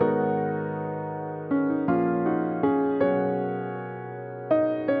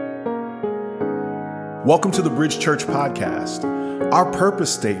Welcome to the Bridge Church podcast. Our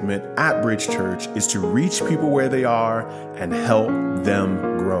purpose statement at Bridge Church is to reach people where they are and help them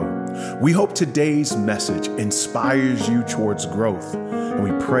grow. We hope today's message inspires you towards growth, and we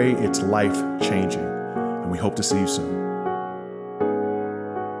pray it's life-changing. And we hope to see you soon.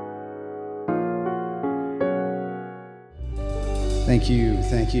 Thank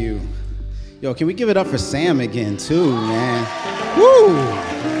you. Yo, can we give it up for Sam again, too, man?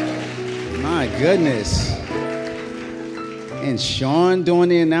 Woo! My goodness. And Sean doing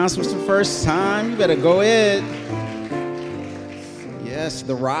the announcements for the first time. You better go ahead. Yes,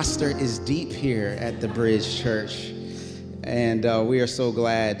 the roster is deep here at the Bridge Church. And we are so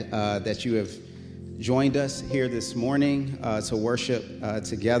glad that you have joined us here this morning to worship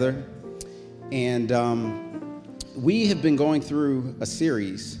together. And we have been going through a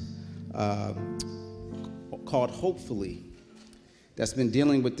series called Hopefully that's been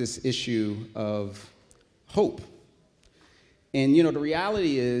dealing with this issue of hope. And, you know, the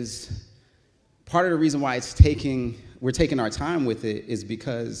reality is part of the reason why we're taking our time with it is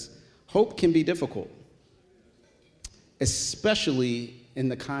because hope can be difficult, especially in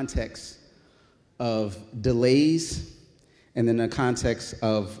the context of delays and in the context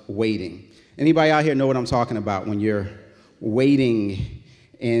of waiting. Anybody out here know what I'm talking about when you're waiting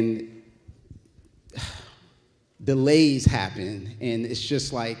and delays happen and it's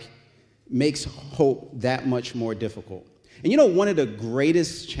just like makes hope that much more difficult. And you know, one of the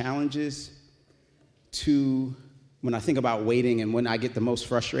greatest challenges when I think about waiting and when I get the most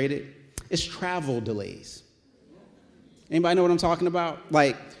frustrated is travel delays. Anybody know what I'm talking about?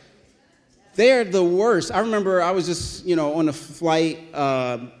 Like, they're the worst. I remember I was just, on a flight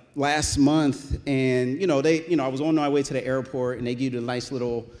last month, and I was on my way to the airport, and they give you the nice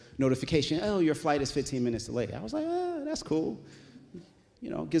little notification, oh, your flight is 15 minutes delayed. I was like, oh, that's cool.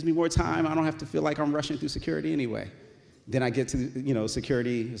 Gives me more time. I don't have to feel like I'm rushing through security anyway. Then I get to,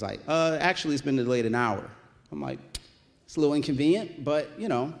 security. It's like, actually, it's been delayed an hour. I'm like, it's a little inconvenient, but,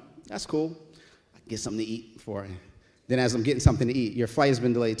 that's cool. I can get something to eat before. Then as I'm getting something to eat, your flight has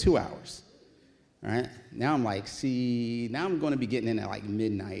been delayed 2 hours. All right? Now I'm like, now I'm going to be getting in at like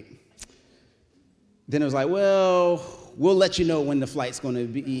midnight. Then it was like, well, we'll let you know when the flight's going to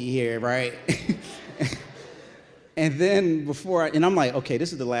be here, right? And then and I'm like, okay,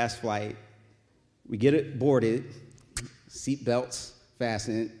 this is the last flight. We get it boarded, seat belts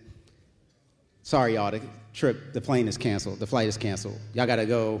fastened. Sorry, y'all, the plane is canceled. The flight is canceled. Y'all got to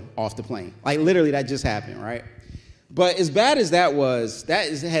go off the plane. Like, literally, that just happened, right? But as bad as that was,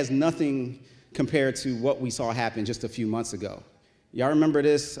 has nothing compared to what we saw happen just a few months ago. Y'all remember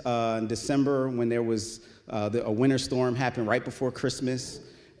this in December when there was a winter storm happened right before Christmas,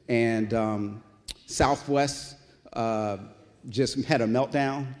 and Southwest just had a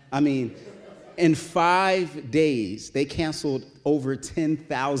meltdown? I mean, in 5 days, they canceled over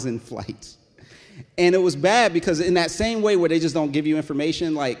 10,000 flights. And it was bad because in that same way where they just don't give you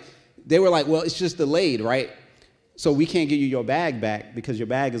information, like, they were like, well, it's just delayed, right? So we can't give you your bag back because your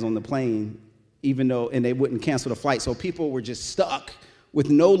bag is on the plane, and they wouldn't cancel the flight. So people were just stuck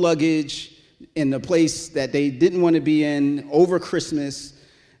with no luggage in the place that they didn't want to be in over Christmas.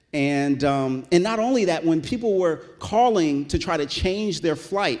 And not only that, when people were calling to try to change their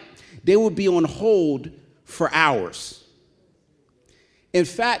flight, they would be on hold for hours. In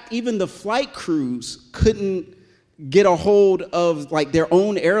fact, even the flight crews couldn't get a hold of like their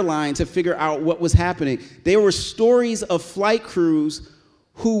own airline to figure out what was happening. There were stories of flight crews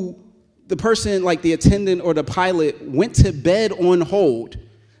who the person, like the attendant or the pilot, went to bed on hold,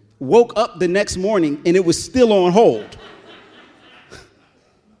 woke up the next morning, and it was still on hold.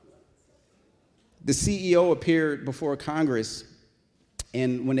 The CEO appeared before Congress,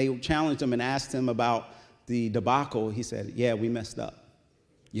 and when they challenged him and asked him about the debacle, he said, yeah, we messed up.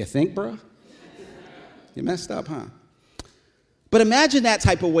 You think, bro? You messed up, huh? But imagine that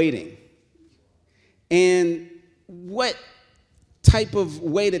type of waiting. And what type of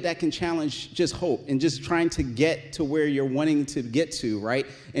way that can challenge just hope and just trying to get to where you're wanting to get to, right?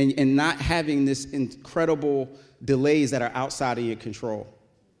 And not having this incredible delays that are outside of your control.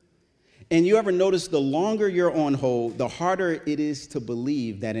 And you ever notice the longer you're on hold, the harder it is to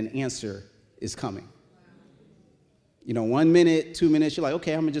believe that an answer is coming. 1 minute, 2 minutes, you're like,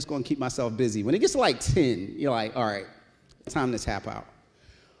 okay, I'm just going to keep myself busy. When it gets to like 10, you're like, all right, time to tap out.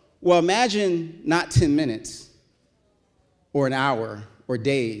 Well, imagine not 10 minutes or an hour or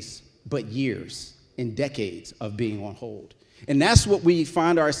days, but years and decades of being on hold. And that's what we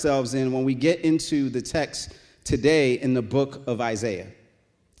find ourselves in when we get into the text today in the book of Isaiah.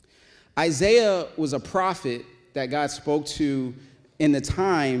 Isaiah was a prophet that God spoke to in the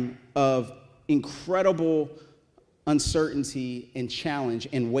time of incredible uncertainty and challenge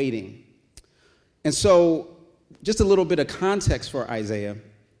and waiting. And so just a little bit of context for Isaiah.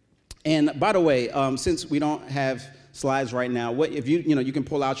 And by the way, since we don't have slides right now, what if you can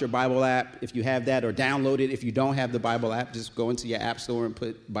pull out your Bible app if you have that, or download it. If you don't have the Bible app, just go into your app store and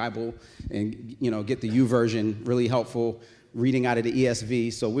put Bible and get the U version. Really helpful reading out of the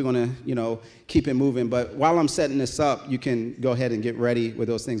ESV. So we're going to keep it moving. But while I'm setting this up, you can go ahead and get ready with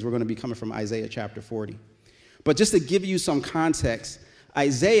those things. We're going to be coming from Isaiah chapter 40. But just to give you some context,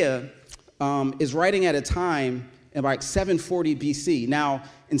 Isaiah is writing at a time in like 740 BC. Now,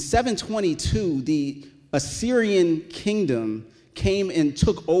 in 722, the Assyrian kingdom came and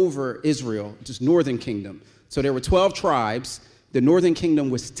took over Israel, just northern kingdom. So there were 12 tribes. The northern kingdom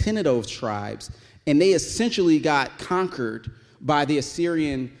was 10 of those tribes, and they essentially got conquered by the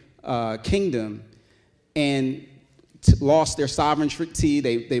Assyrian kingdom and lost their sovereignty.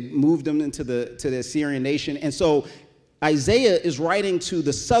 They moved them into the Assyrian nation. And so Isaiah is writing to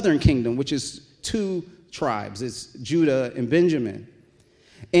the southern kingdom, which is 2 tribes. It's Judah and Benjamin.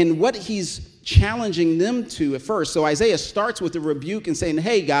 And what he's challenging them to at first, so Isaiah starts with a rebuke and saying,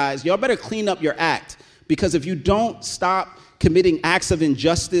 hey guys, y'all better clean up your act, because if you don't stop committing acts of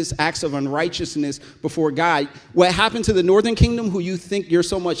injustice, acts of unrighteousness before God, what happened to the northern kingdom, who you think you're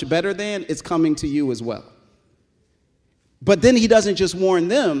so much better than, it's coming to you as well. But then he doesn't just warn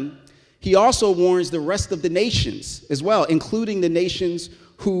them, he also warns the rest of the nations as well, including the nations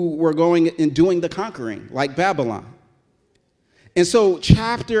who were going and doing the conquering, like Babylon. And so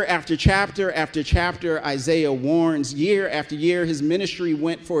chapter after chapter after chapter, Isaiah warns. Year after year, his ministry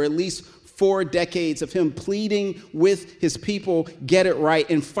went for at least 4 decades of him pleading with his people, get it right.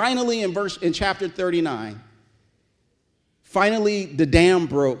 And finally, in chapter 39, finally the dam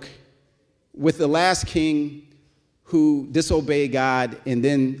broke with the last king who disobeyed God. And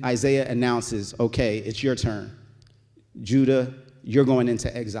then Isaiah announces, okay, it's your turn. Judah, you're going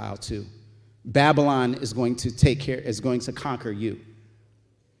into exile too. Babylon is going to conquer you.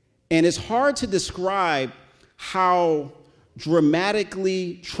 And it's hard to describe how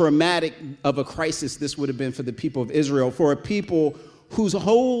dramatically traumatic of a crisis this would have been for the people of Israel, for a people whose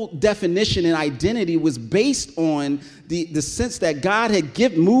whole definition and identity was based on the sense that God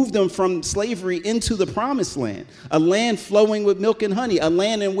had moved them from slavery into the promised land, a land flowing with milk and honey, a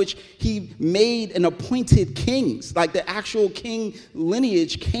land in which he made and appointed kings. Like the actual king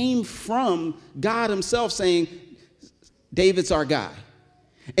lineage came from God himself, saying, David's our guy.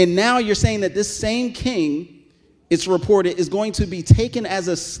 And now you're saying that this same king, it's reported, is going to be taken as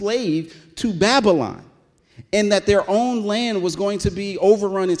a slave to Babylon, and that their own land was going to be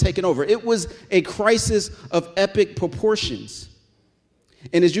overrun and taken over. It was a crisis of epic proportions.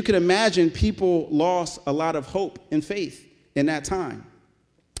 And as you can imagine, people lost a lot of hope and faith in that time.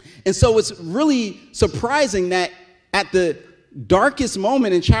 And so it's really surprising that at the darkest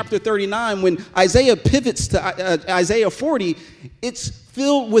moment in chapter 39, when Isaiah pivots to Isaiah 40, it's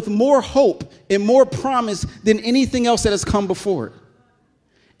filled with more hope and more promise than anything else that has come before it.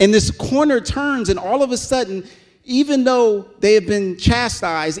 And this corner turns, and all of a sudden, even though they have been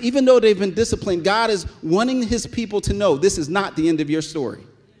chastised, even though they've been disciplined, God is wanting his people to know this is not the end of your story.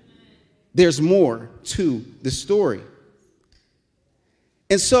 There's more to the story.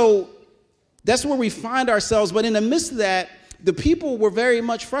 And so that's where we find ourselves. But in the midst of that, the people were very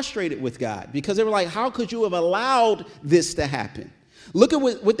much frustrated with God, because they were like, how could you have allowed this to happen? Look at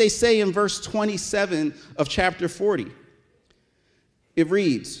what they say in verse 27 of chapter 40. It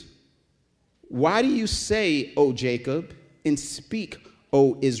reads, why do you say, O Jacob, and speak,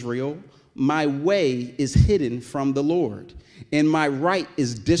 O Israel, my way is hidden from the Lord, and my right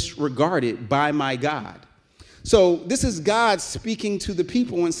is disregarded by my God. So this is God speaking to the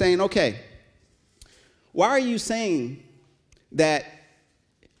people and saying, okay, why are you saying that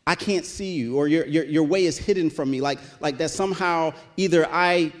I can't see you, or your way is hidden from me? Like that somehow either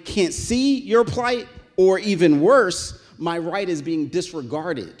I can't see your plight, or even worse, my right is being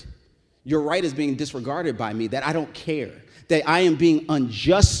disregarded. Your right is being disregarded by me, that I don't care, that I am being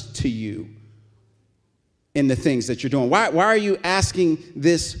unjust to you in the things that you're doing. Why are you asking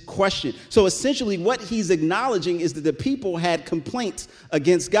this question? So essentially what he's acknowledging is that the people had complaints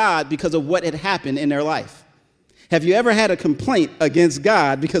against God because of what had happened in their life. Have you ever had a complaint against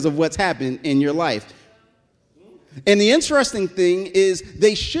God because of what's happened in your life? And the interesting thing is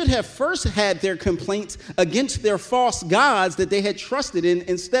they should have first had their complaints against their false gods that they had trusted in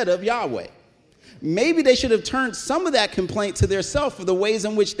instead of Yahweh. Maybe they should have turned some of that complaint to their self for the ways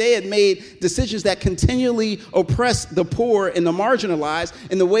in which they had made decisions that continually oppress the poor and the marginalized,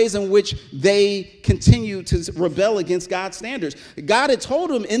 and the ways in which they continue to rebel against God's standards. God had told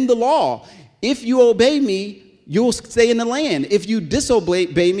them in the law, If you obey me, you'll stay in the land. If you disobey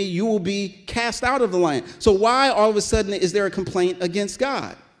me, you will be cast out of the land. So why all of a sudden is there a complaint against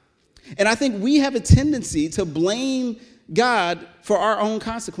God? And I think we have a tendency to blame God for our own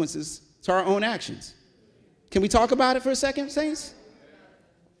consequences to our own actions. Can we talk about it for a second, saints?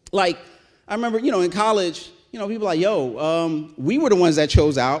 Like, I remember, in college, people are like, we were the ones that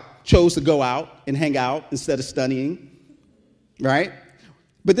chose to go out and hang out instead of studying, right?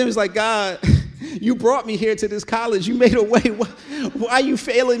 But then it's like, God, you brought me here to this college. You made a way. Why are you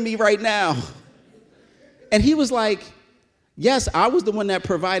failing me right now? And he was like, yes, I was the one that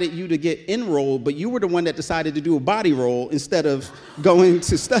provided you to get enrolled, but you were the one that decided to do a body roll instead of going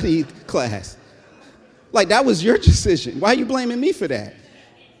to study class. Like, that was your decision. Why are you blaming me for that?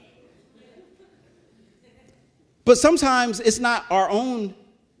 But sometimes it's not our own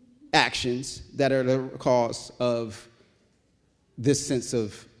actions that are the cause of this sense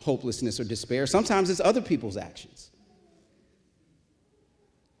of hopelessness or despair. Sometimes it's other people's actions.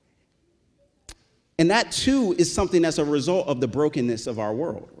 And that, too, is something that's a result of the brokenness of our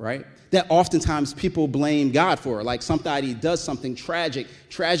world, right? That oftentimes people blame God for. Like, somebody does something tragic.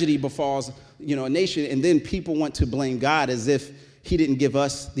 Tragedy befalls, a nation, and then people want to blame God as if he didn't give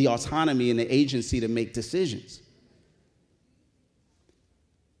us the autonomy and the agency to make decisions.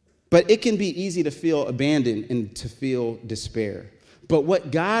 But it can be easy to feel abandoned and to feel despair. But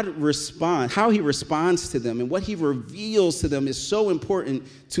what how he responds to them and what he reveals to them is so important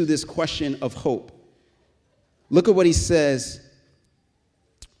to this question of hope. Look at what he says.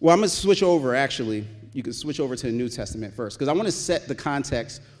 Well, I'm going to switch over, actually. You can switch over to the New Testament first, because I want to set the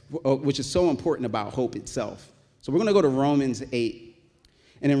context, which is so important about hope itself. So we're going to go to Romans 8.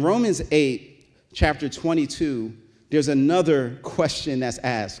 And in Romans 8, chapter 22, there's another question that's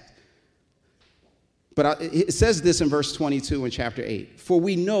asked. But it says this in verse 22 in chapter 8. For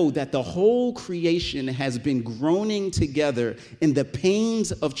we know that the whole creation has been groaning together in the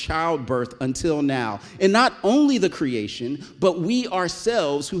pains of childbirth until now. And not only the creation, but we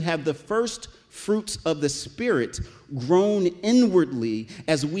ourselves who have the first fruits of the Spirit groan inwardly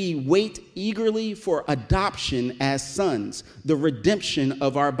as we wait eagerly for adoption as sons, the redemption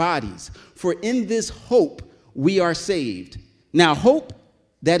of our bodies. For in this hope we are saved. Now, hope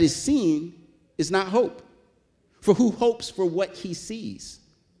that is seen is not hope. For who hopes for what he sees?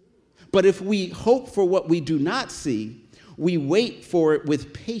 But if we hope for what we do not see, we wait for it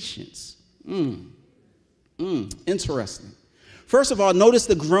with patience. Interesting. First of all, notice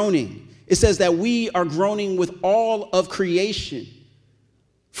the groaning. It says that we are groaning with all of creation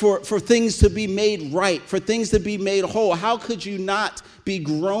for things to be made right, for things to be made whole. How could you not be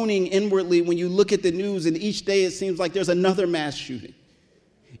groaning inwardly when you look at the news and each day it seems like there's another mass shooting?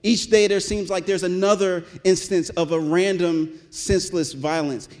 Each day there seems like there's another instance of a random, senseless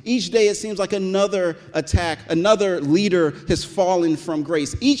violence. Each day it seems like another attack, another leader has fallen from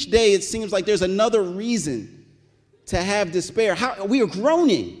grace. Each day it seems like there's another reason to have despair. We are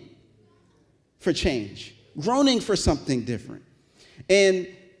groaning for change, groaning for something different. And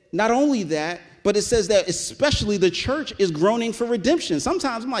not only that, but it says that especially the church is groaning for redemption.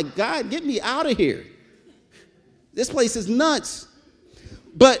 Sometimes I'm like, God, get me out of here. This place is nuts.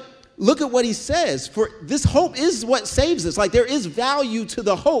 But look at what he says. For this hope is what saves us. Like, there is value to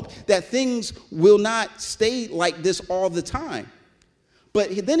the hope that things will not stay like this all the time. But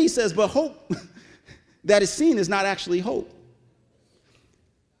then he says, but hope that is seen is not actually hope.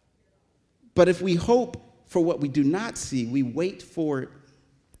 But if we hope for what we do not see, we wait for it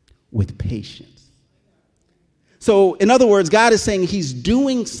with patience. So, in other words, God is saying he's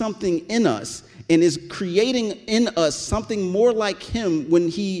doing something in us and is creating in us something more like him when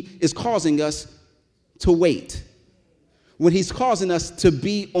he is causing us to wait, when he's causing us to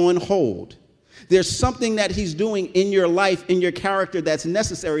be on hold. There's something that he's doing in your life, in your character, that's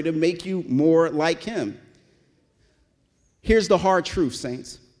necessary to make you more like him. Here's the hard truth,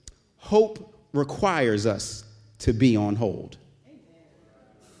 saints. Hope requires us to be on hold.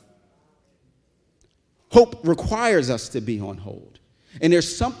 Hope requires us to be on hold. And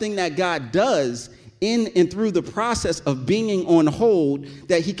there's something that God does in and through the process of being on hold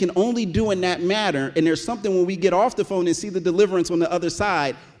that he can only do in that manner. And there's something when we get off the phone and see the deliverance on the other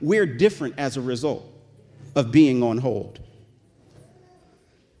side, we're different as a result of being on hold.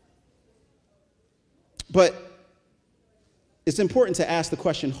 But it's important to ask the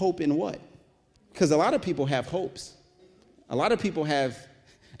question, hope in what? Because a lot of people have hopes. A lot of people have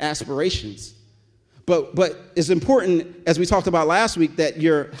aspirations. But it's important, as we talked about last week, that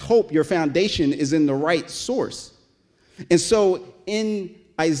your hope, your foundation is in the right source. And so in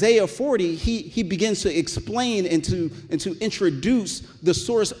Isaiah 40, he begins to explain and to introduce the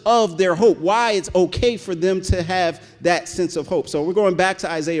source of their hope, why it's okay for them to have that sense of hope. So we're going back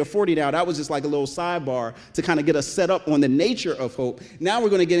to Isaiah 40 now. That was just like a little sidebar to kind of get us set up on the nature of hope. Now we're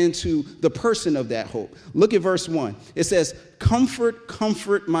going to get into the person of that hope. Look at verse 1. It says, comfort,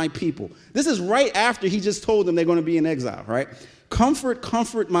 comfort my people. This is right after he just told them they're going to be in exile, right? Comfort,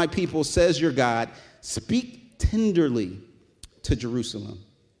 comfort my people, says your God. Speak tenderly to Jerusalem,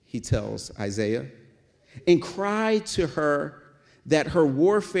 he tells Isaiah, and cry to her that her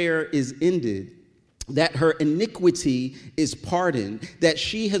warfare is ended, that her iniquity is pardoned, that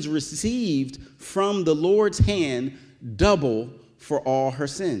she has received from the Lord's hand double for all her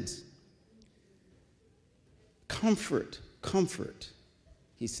sins. Comfort, comfort,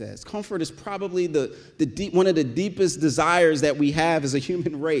 he says. Comfort is probably one of the deepest desires that we have as a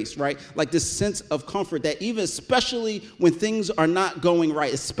human race, right? Like this sense of comfort that even especially when things are not going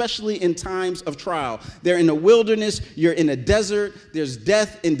right, especially in times of trial. They're in the wilderness, you're in a desert, there's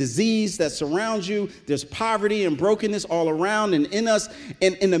death and disease that surrounds you, there's poverty and brokenness all around and in us.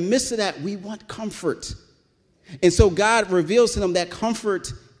 And in the midst of that, we want comfort. And so God reveals to them that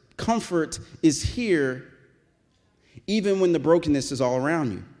comfort is here even when the brokenness is all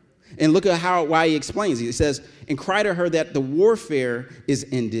around you. And look at why he explains it. He says, and cry to her that the warfare is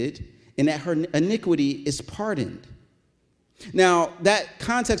ended and that her iniquity is pardoned. Now, that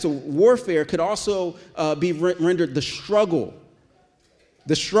context of warfare could also be rendered the struggle.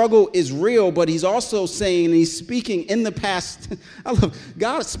 The struggle is real, but he's also saying, and he's speaking in the past. I love,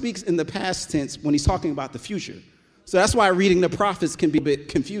 God speaks in the past tense when he's talking about the future. So that's why reading the prophets can be a bit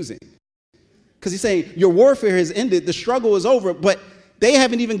confusing. Because he's saying your warfare has ended, the struggle is over, but they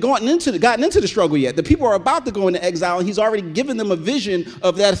haven't even gotten into the struggle yet. The people are about to go into exile, and he's already given them a vision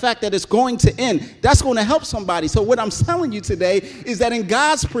of that fact that it's going to end. That's going to help somebody. So what I'm telling you today is that in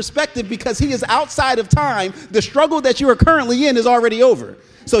God's perspective, because he is outside of time, the struggle that you are currently in is already over.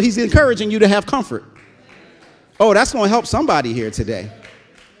 So he's encouraging you to have comfort. Oh, that's going to help somebody here today.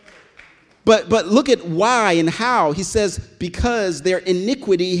 But look at why and how. He says, because their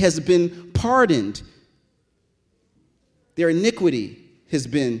iniquity has been pardoned. Their iniquity has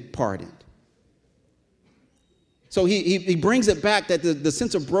been pardoned. So he brings it back that the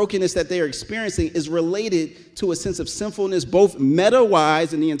sense of brokenness that they are experiencing is related to a sense of sinfulness, both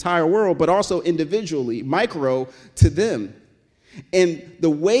meta-wise in the entire world, but also individually, micro to them. And the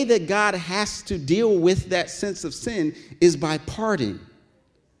way that God has to deal with that sense of sin is by pardon.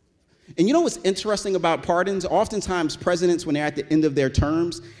 And you know what's interesting about pardons? Oftentimes presidents, when they're at the end of their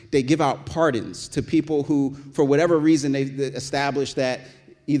terms, they give out pardons to people who, for whatever reason, they established that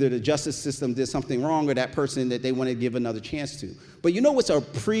either the justice system did something wrong or that person that they want to give another chance to. But you know what's a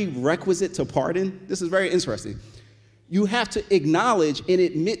prerequisite to pardon? This is very interesting. You have to acknowledge and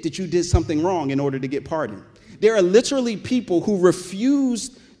admit that you did something wrong in order to get pardoned. There are literally people who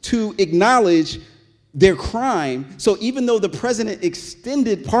refuse to acknowledge their crime. So even though the president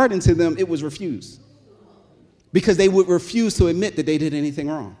extended pardon to them, it was refused because they would refuse to admit that they did anything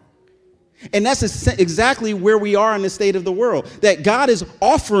wrong. And that's exactly where we are in the state of the world, that God is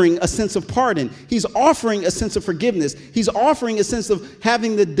offering a sense of pardon. He's offering a sense of forgiveness. He's offering a sense of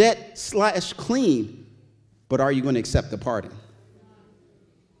having the debt slashed clean. But are you going to accept the pardon?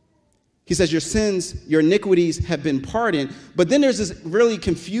 He says your sins, your iniquities have been pardoned. But then there's this really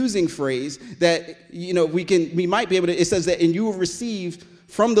confusing phrase that, we might be able to, it says that, and you will receive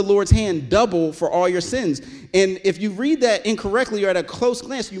from the Lord's hand double for all your sins. And if you read that incorrectly or at a close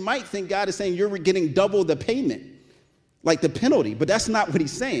glance, you might think God is saying you're getting double the payment, like the penalty. But that's not what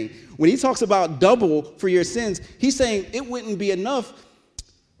he's saying. When he talks about double for your sins, he's saying it wouldn't be enough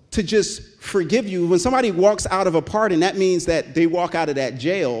to just forgive you. When somebody walks out of a pardon, that means that they walk out of that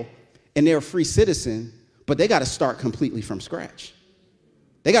jail and they're a free citizen, but they got to start completely from scratch.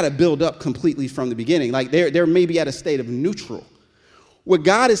 They got to build up completely from the beginning. Like they're maybe at a state of neutral. What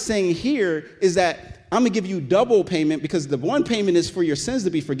God is saying here is that I'm going to give you double payment because the one payment is for your sins to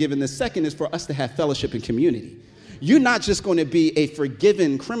be forgiven. The second is for us to have fellowship and community. You're not just going to be a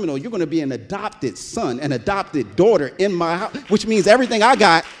forgiven criminal. You're going to be an adopted son, an adopted daughter in my house, which means everything I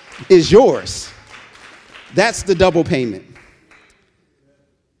got is yours. That's the double payment.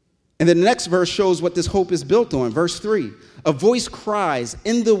 And then the next verse shows what this hope is built on. Verse 3, a voice cries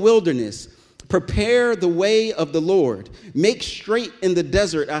in the wilderness, prepare the way of the Lord. Make straight in the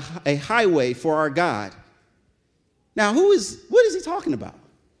desert a highway for our God. Now, what is he talking about?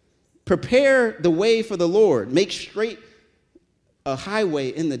 Prepare the way for the Lord. Make straight a highway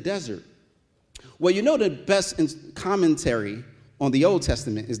in the desert. Well, the best commentary on the Old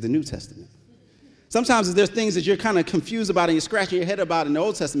Testament is the New Testament. Sometimes if there's things that you're kind of confused about and you're scratching your head about in the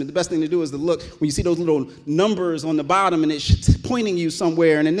Old Testament, the best thing to do is to look when you see those little numbers on the bottom and it's pointing you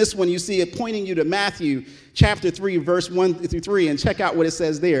somewhere. And in this one, you see it pointing you to Matthew chapter 3, verse 1 through 3, and check out what it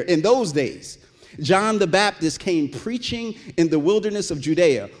says there. In those days, John the Baptist came preaching in the wilderness of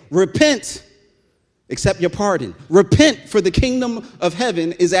Judea. Repent, accept your pardon. Repent, for the kingdom of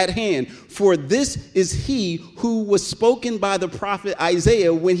heaven is at hand. For this is he who was spoken by the prophet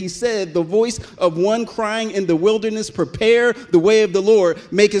Isaiah when he said, the voice of one crying in the wilderness, prepare the way of the Lord,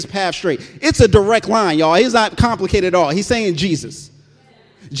 make his path straight. It's a direct line, y'all. It's not complicated at all. He's saying Jesus.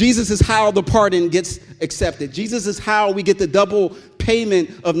 Jesus is how the pardon gets accepted. Jesus is how we get the double payment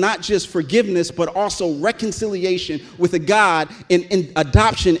of not just forgiveness, but also reconciliation with a God and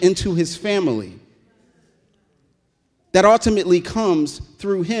adoption into his family. That ultimately comes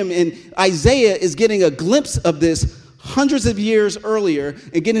through him. And Isaiah is getting a glimpse of this hundreds of years earlier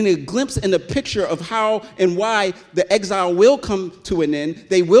and getting a glimpse and a picture of how and why the exile will come to an end.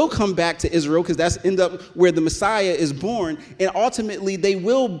 They will come back to Israel because that's end up where the Messiah is born. And ultimately, they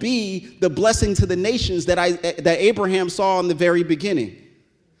will be the blessing to the nations that Abraham saw in the very beginning.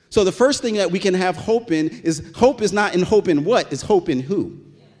 So the first thing that we can have hope in is hope is not in hope in what, it's hope in who.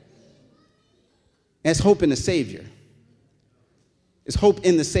 And it's hope in the Savior. It's hope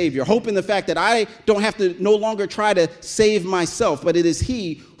in the Savior. Hope in the fact that I don't have to no longer try to save myself, but it is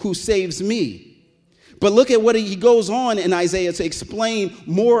he who saves me. But look at what he goes on in Isaiah to explain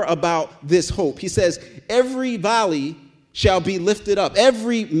more about this hope. He says, every valley shall be lifted up.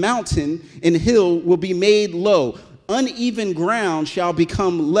 Every mountain and hill will be made low. Uneven ground shall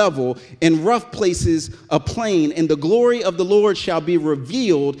become level, and rough places a plain. And the glory of the Lord shall be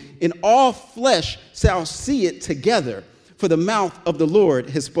revealed, and all flesh shall see it together. For the mouth of the Lord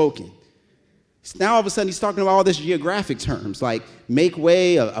has spoken. Now all of a sudden he's talking about all these geographic terms like make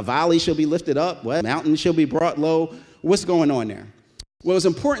way, a valley shall be lifted up, what? Mountain shall be brought low. What's going on there? Well, it's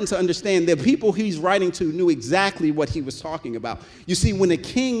important to understand that people he's writing to knew exactly what he was talking about. You see, when a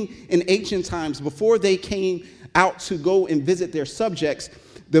king in ancient times, before they came out to go and visit their subjects,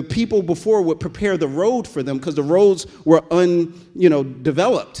 the people before would prepare the road for them because the roads were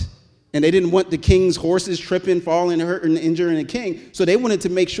undeveloped. And they didn't want the king's horses tripping, falling, hurting, injuring the king. So they wanted to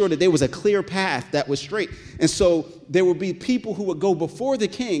make sure that there was a clear path that was straight. And so there would be people who would go before the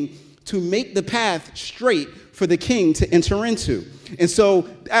king to make the path straight for the king to enter into. And so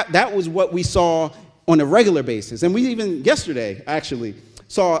that was what we saw on a regular basis. And we even yesterday, actually,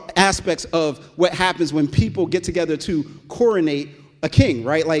 saw aspects of what happens when people get together to coronate a king,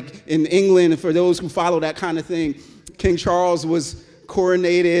 right? Like in England, for those who follow that kind of thing, King Charles was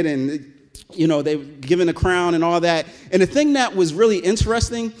coronated and, they were given a crown and all that. And the thing that was really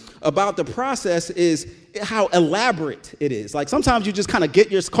interesting about the process is how elaborate it is. Like sometimes you just kind of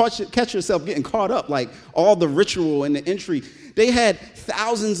catch yourself getting caught up, like all the ritual and the entry. They had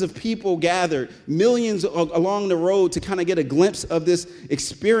thousands of people gathered, millions along the road to kind of get a glimpse of this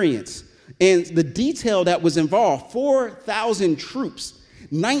experience. And the detail that was involved, 4,000 troops,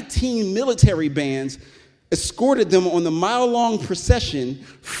 19 military bands, escorted them on the mile-long procession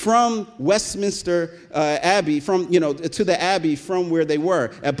from Westminster Abbey, to the Abbey from where they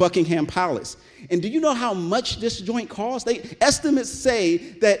were at Buckingham Palace. And do you know how much this joint cost? Estimates say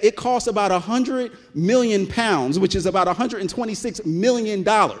that it cost about 100 million pounds, which is about $126 million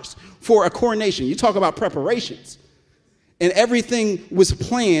for a coronation. You talk about preparations. And everything was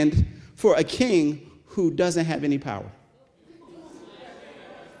planned for a king who doesn't have any power.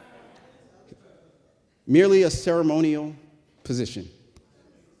 Merely a ceremonial position.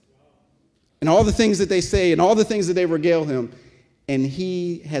 And all the things that they say and all the things that they regale him, and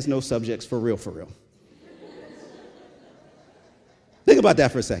he has no subjects for real, for real. Think about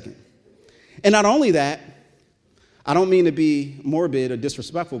that for a second. And not only that, I don't mean to be morbid or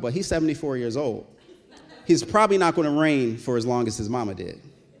disrespectful, but he's 74 years old. He's probably not going to reign for as long as his mama did.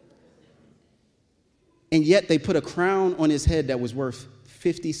 And yet they put a crown on his head that was worth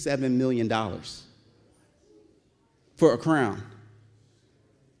 $57 million. For a crown.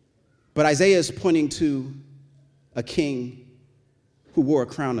 But Isaiah is pointing to a king who wore a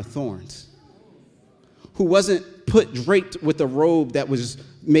crown of thorns, who wasn't draped with a robe that was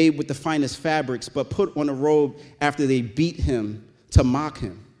made with the finest fabrics, but put on a robe after they beat him to mock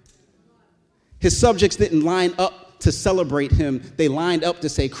him. His subjects didn't line up to celebrate him. They lined up to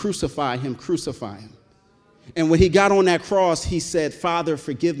say, crucify him, crucify him. And when he got on that cross, he said, Father,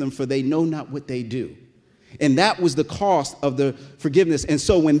 forgive them, for they know not what they do. And that was the cost of the forgiveness. And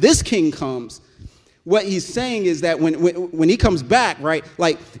so when this king comes, what he's saying is that when he comes back, right,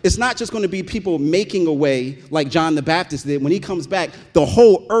 like it's not just going to be people making a way like John the Baptist did. When he comes back, the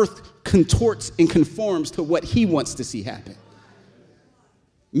whole earth contorts and conforms to what he wants to see happen.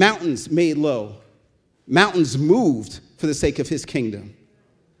 Mountains made low. Mountains moved for the sake of his kingdom.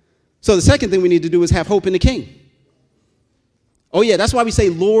 So the second thing we need to do is have hope in the King. Oh yeah, that's why we say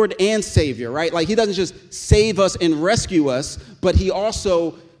Lord and Savior, right? Like he doesn't just save us and rescue us, but he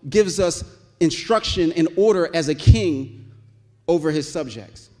also gives us instruction and order as a king over his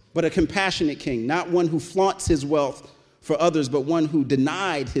subjects. But a compassionate king, not one who flaunts his wealth for others, but one who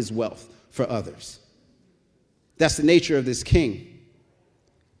denied his wealth for others. That's the nature of this king.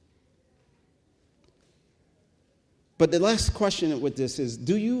 But the last question with this is,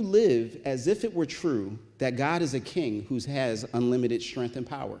 do you live as if it were true that God is a king who has unlimited strength and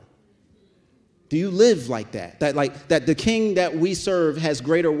power? Do you live like that? That the king that we serve has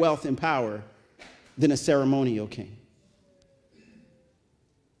greater wealth and power than a ceremonial king?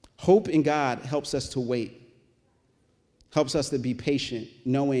 Hope in God helps us to wait, helps us to be patient,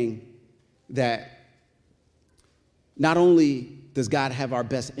 knowing that not only does God have our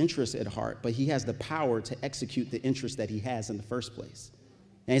best interests at heart, but he has the power to execute the interest that he has in the first place.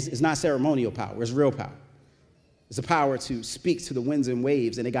 And it's not ceremonial power, it's real power. It's a power to speak to the winds and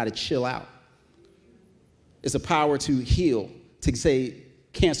waves, and they got to chill out. It's a power to heal, to say,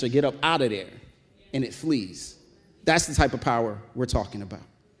 cancer, get up out of there, and it flees. That's the type of power we're talking about.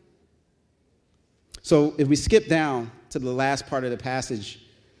 So if we skip down to the last part of the passage,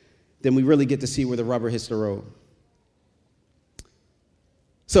 then we really get to see where the rubber hits the road.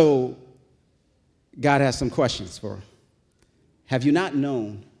 So God has some questions for her. Have you not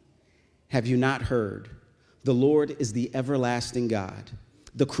known? Have you not heard? The Lord is the everlasting God,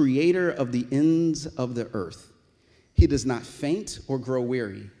 the creator of the ends of the earth. He does not faint or grow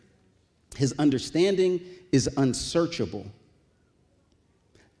weary. His understanding is unsearchable.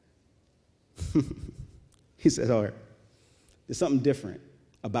 He said, all right, there's something different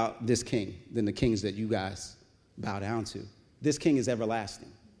about this king than the kings that you guys bow down to. This king is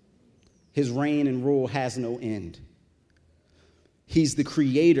everlasting. His reign and rule has no end. He's the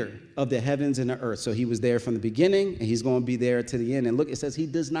creator of the heavens and the earth. So he was there from the beginning, and he's going to be there to the end. And look, it says he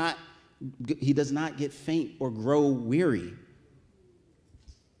does not get faint or grow weary.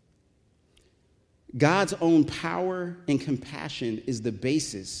 God's own power and compassion is the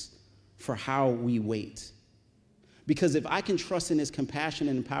basis for how we wait. Because if I can trust in his compassion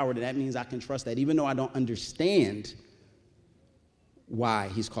and power, then that means I can trust that even though I don't understand why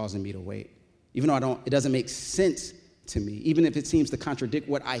he's causing me to wait, even though it doesn't make sense to me, even if it seems to contradict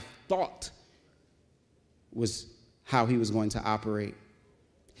what I thought was how he was going to operate.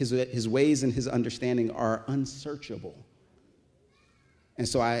 His ways and his understanding are unsearchable. And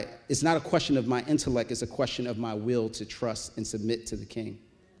so it's not a question of my intellect, it's a question of my will to trust and submit to the king.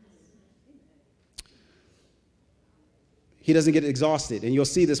 He doesn't get exhausted, and you'll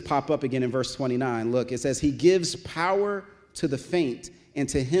see this pop up again in verse 29. Look, it says, he gives power to the faint, and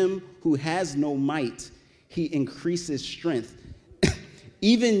to him who has no might, he increases strength.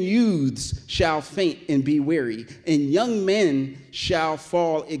 Even youths shall faint and be weary, and young men shall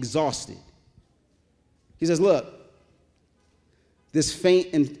fall exhausted. He says, look, this faint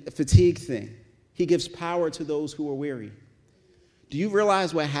and fatigue thing, he gives power to those who are weary. Do you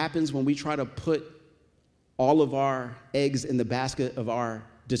realize what happens when we try to put all of our eggs in the basket of our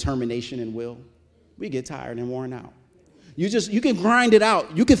determination and will? We get tired and worn out. You can grind it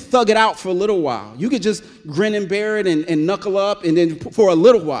out. You can thug it out for a little while. You could just grin and bear it and knuckle up and then for a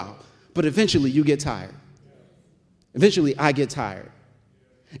little while. But eventually you get tired. Eventually I get tired.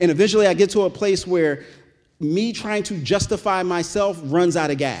 And eventually I get to a place where me trying to justify myself runs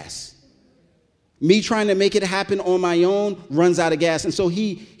out of gas. Me trying to make it happen on my own runs out of gas. And so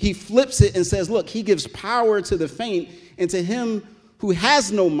he flips it and says, look, he gives power to the faint, and to him who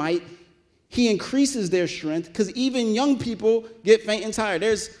has no might, he increases their strength, because even young people get faint and tired.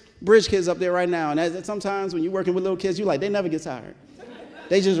 There's bridge kids up there right now, and sometimes when you're working with little kids, you're like, they never get tired.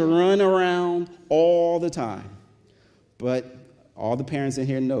 They just run around all the time. But all the parents in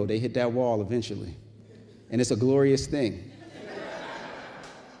here know they hit that wall eventually, and it's a glorious thing.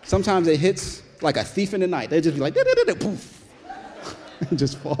 Sometimes it hits like a thief in the night. They just be like, poof, and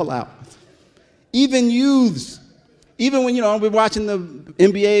just fall out. Even youths, even when, we're watching the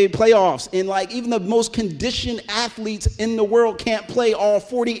NBA playoffs, and like even the most conditioned athletes in the world can't play all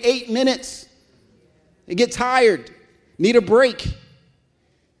 48 minutes. They get tired, need a break.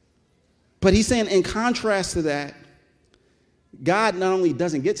 But he's saying, in contrast to that, God not only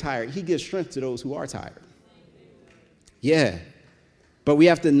doesn't get tired, he gives strength to those who are tired. Yeah, but we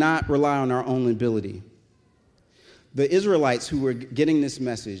have to not rely on our own ability. The Israelites who were getting this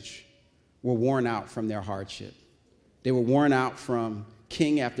message were worn out from their hardship. They were worn out from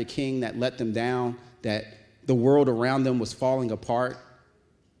king after king that let them down, that the world around them was falling apart.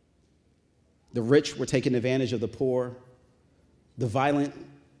 The rich were taking advantage of the poor, the violent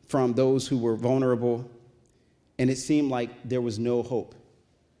from those who were vulnerable, and it seemed like there was no hope.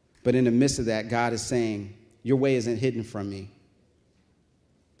 But in the midst of that, God is saying, your way isn't hidden from me.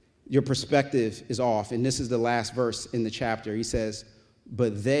 Your perspective is off. And this is the last verse in the chapter. He says,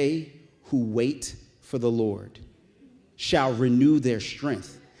 but they who wait for the Lord shall renew their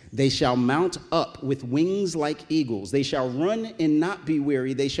strength. They shall mount up with wings like eagles. They shall run and not be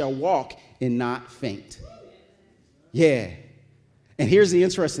weary. They shall walk and not faint. Yeah. And here's the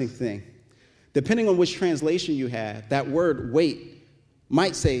interesting thing. Depending on which translation you have, that word wait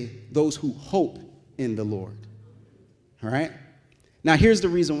might say those who hope in the Lord. All right? Now, here's the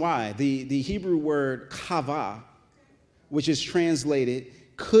reason why. The Hebrew word kavah, which is translated,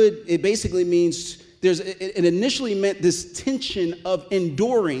 it basically means, it initially meant this tension of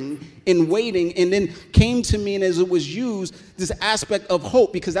enduring and waiting, and then came to mean, as it was used, this aspect of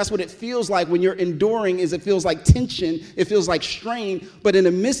hope, because that's what it feels like when you're enduring, is it feels like tension, it feels like strain, but in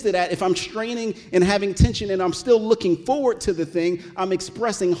the midst of that, if I'm straining and having tension and I'm still looking forward to the thing, I'm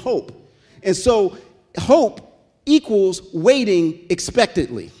expressing hope. And so hope equals waiting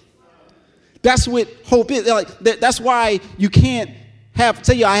expectantly. That's what hope is. That's why you can't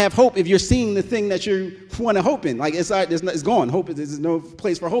say I have hope if you're seeing the thing that you want to hope in. Like it's gone. Hope, there's no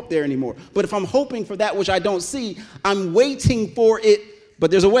place for hope there anymore. But if I'm hoping for that which I don't see, I'm waiting for it,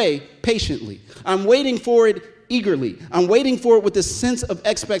 but there's a way, patiently. I'm waiting for it eagerly. I'm waiting for it with a sense of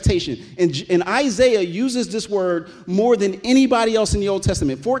expectation. And Isaiah uses this word more than anybody else in the Old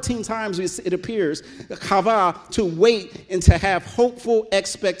Testament. 14 times it appears, kavah, to wait and to have hopeful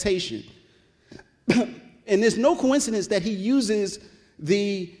expectation. And there's no coincidence that he uses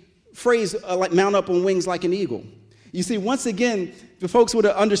the phrase like mount up on wings like an eagle. You see, once again, the folks would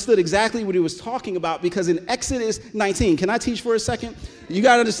have understood exactly what he was talking about, because in Exodus 19, can I teach for a second? You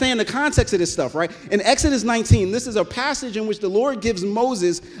got to understand the context of this stuff, right? In Exodus 19, this is a passage in which the Lord gives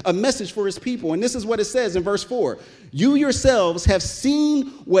Moses a message for his people. And this is what it says in verse 4. You yourselves have seen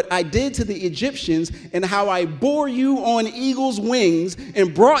what I did to the Egyptians and how I bore you on eagle's wings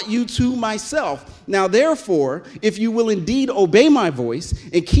and brought you to myself. Now, therefore, if you will indeed obey my voice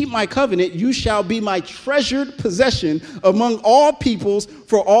and keep my covenant, you shall be my treasured possession among all peoples,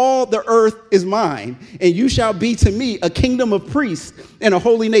 for all the earth is mine, and you shall be to me a kingdom of priests and a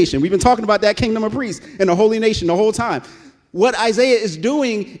holy nation. We've been talking about that kingdom of priests and a holy nation the whole time. What Isaiah is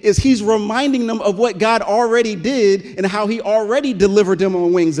doing is he's reminding them of what God already did and how he already delivered them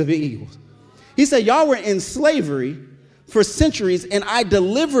on wings of eagles. He said, y'all were in slavery for centuries, and I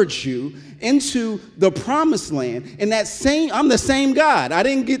delivered you into the promised land. And I'm the same God. I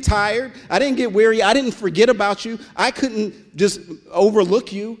didn't get tired. I didn't get weary. I didn't forget about you. I couldn't just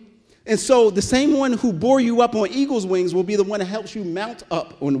overlook you. And so the same one who bore you up on eagle's wings will be the one that helps you mount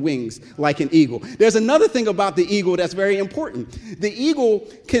up on wings like an eagle. There's another thing about the eagle that's very important. The eagle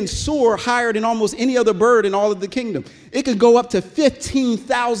can soar higher than almost any other bird in all of the kingdom. It can go up to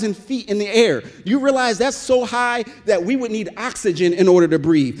 15,000 feet in the air. You realize that's so high that we would need oxygen in order to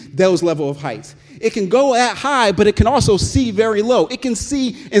breathe those level of heights. It can go that high, but it can also see very low. It can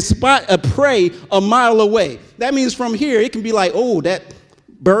see and spot a prey a mile away. That means from here, it can be like, oh, that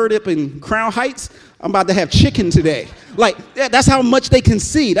bird up in Crown Heights, I'm about to have chicken today. Like, that's how much they can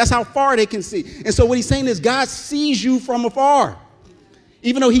see. That's how far they can see. And so what he's saying is God sees you from afar.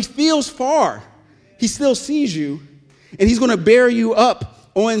 Even though he feels far, he still sees you, and he's going to bear you up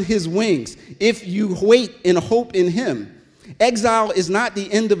on his wings if you wait and hope in him. Exile is not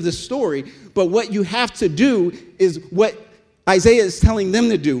the end of the story, but what you have to do is what Isaiah is telling them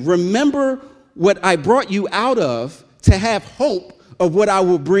to do. Remember what I brought you out of to have hope of what I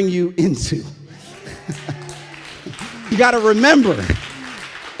will bring you into. You got to remember.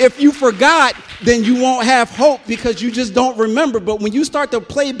 If you forgot, then you won't have hope because you just don't remember. But when you start to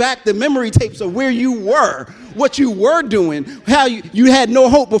play back the memory tapes of where you were, what you were doing, how you had no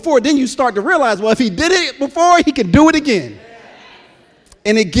hope before, then you start to realize, well, if he did it before, he can do it again.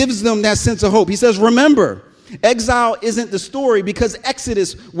 And it gives them that sense of hope. He says, remember, exile isn't the story because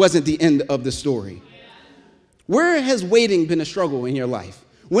Exodus wasn't the end of the story. Where has waiting been a struggle in your life?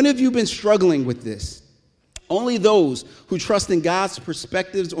 When have you been struggling with this? Only those who trust in God's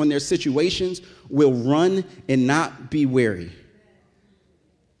perspectives on their situations will run and not be weary.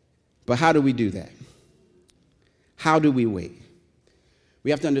 But how do we do that? How do we wait?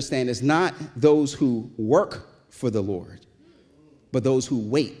 We have to understand it's not those who work for the Lord, but those who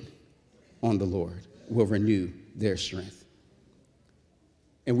wait on the Lord will renew their strength.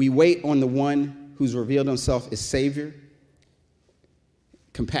 And we wait on the one who's revealed himself as Savior.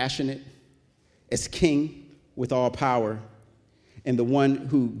 compassionate, as king with all power, and the one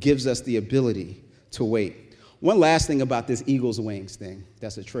who gives us the ability to wait. One last thing about this eagle's wings thing,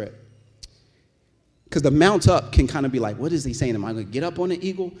 that's a trip. Because the mount up can kind of be like, what is he saying? Am I going to get up on an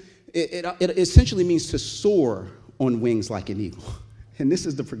eagle? It essentially means to soar on wings like an eagle. And this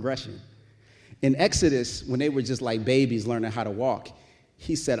is the progression. In Exodus, when they were just like babies learning how to walk,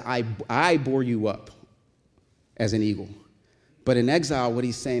 he said, I bore you up as an eagle. But in exile, what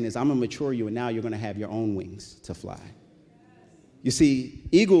he's saying is, I'm going to mature you, and now you're going to have your own wings to fly. You see,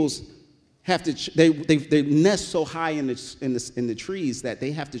 eagles have to, they nest so high in the trees that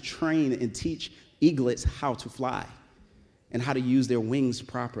they have to train and teach eaglets how to fly and how to use their wings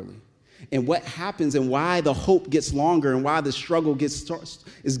properly. And what happens and why the hope gets longer and why the struggle gets started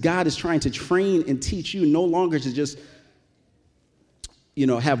is God is trying to train and teach you no longer to just,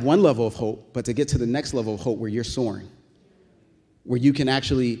 have one level of hope, but to get to the next level of hope where you're soaring, where you can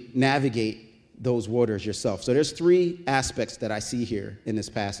actually navigate those waters yourself. So there's 3 aspects that I see here in this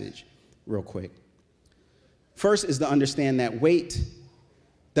passage real quick. First is to understand that wait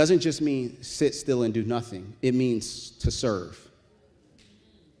doesn't just mean sit still and do nothing. It means to serve.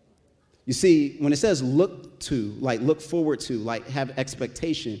 You see, when it says look to, like look forward to, like have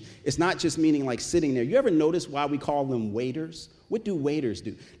expectation, it's not just meaning like sitting there. You ever notice why we call them waiters? What do waiters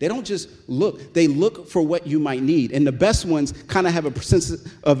do? They don't just look. They look for what you might need. And the best ones kind of have a sense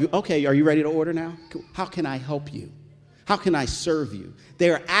of, okay, are you ready to order now? How can I help you? How can I serve you? They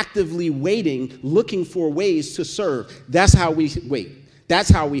are actively waiting, looking for ways to serve. That's how we wait. That's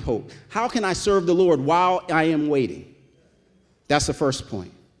how we hope. How can I serve the Lord while I am waiting? That's the first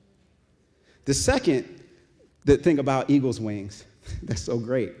point. The second, the thing about eagle's wings, that's so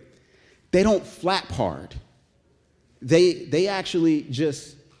great. They don't flap hard. They actually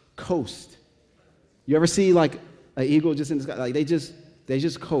just coast. You ever see like an eagle just in the sky? Like they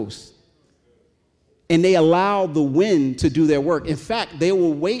just coast. And they allow the wind to do their work. In fact, they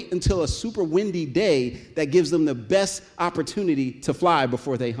will wait until a super windy day that gives them the best opportunity to fly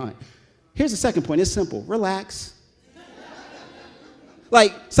before they hunt. Here's the second point. It's simple. Relax.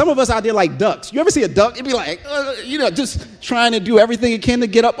 Like, some of us out there like ducks. You ever see a duck? It'd be like, just trying to do everything it can to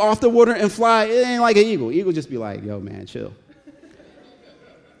get up off the water and fly. It ain't like an eagle. Eagle just be like, yo, man, chill.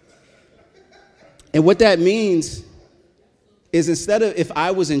 And what that means is instead of if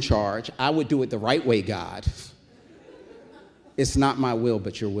I was in charge, I would do it the right way, God. It's not my will,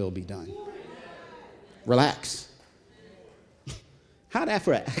 but your will be done. Relax. How that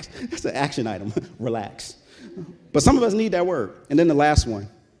for that's an action item. Relax. But some of us need that word. And then the last one,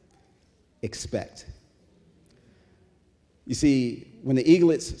 expect. You see, when the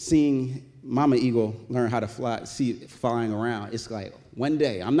eaglets seeing Mama Eagle learn how to fly, see it flying around, it's like one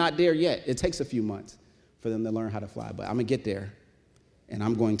day, I'm not there yet. It takes a few months for them to learn how to fly, but I'm going to get there, and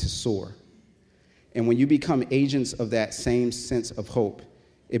I'm going to soar. And when you become agents of that same sense of hope,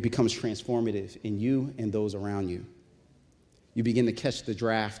 it becomes transformative in you and those around you. You begin to catch the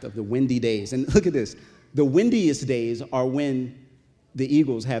draft of the windy days. And look at this. The windiest days are when the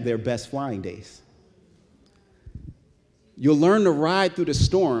eagles have their best flying days. You'll learn to ride through the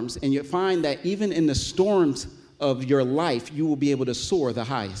storms, and you'll find that even in the storms of your life, you will be able to soar the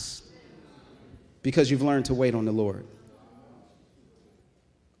highest because you've learned to wait on the Lord.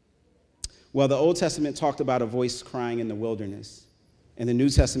 Well, the Old Testament talked about a voice crying in the wilderness, and the New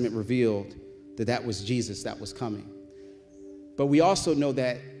Testament revealed that that was Jesus that was coming. But we also know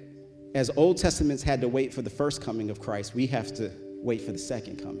that as Old Testaments had to wait for the first coming of Christ, we have to wait for the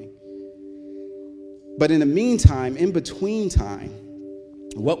second coming. But in the meantime, in between time,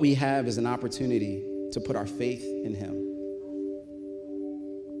 what we have is an opportunity to put our faith in him.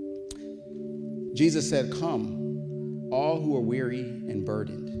 Jesus said, "Come, all who are weary and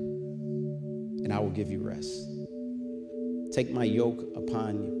burdened, and I will give you rest. Take my yoke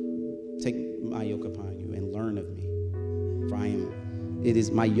upon you and learn of me. For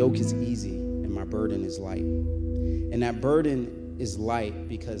my yoke is easy and my burden is light." And that burden is light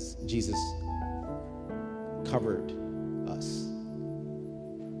because Jesus covered us.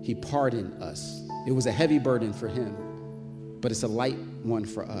 He pardoned us. It was a heavy burden for him, but it's a light one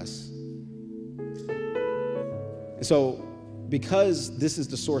for us. And so, because this is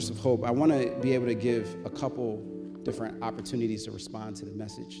the source of hope, I want to be able to give a couple different opportunities to respond to the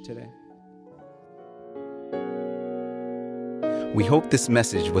message today. We hope this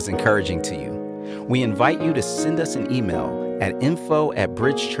message was encouraging to you. We invite you to send us an email at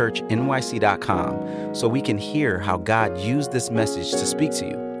info@bridgechurchnyc.com so we can hear how God used this message to speak to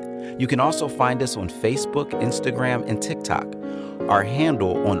you. You can also find us on Facebook, Instagram, and TikTok. Our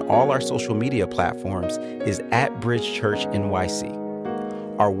handle on all our social media platforms is @bridgechurchnyc.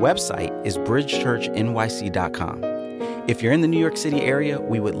 Our website is bridgechurchnyc.com. If you're in the New York City area,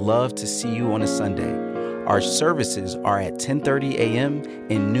 we would love to see you on a Sunday. Our services are at 10:30 a.m.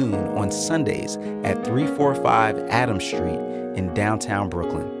 and noon on Sundays at 345 Adams Street in downtown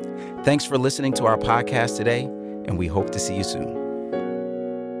Brooklyn. Thanks for listening to our podcast today, and we hope to see you soon.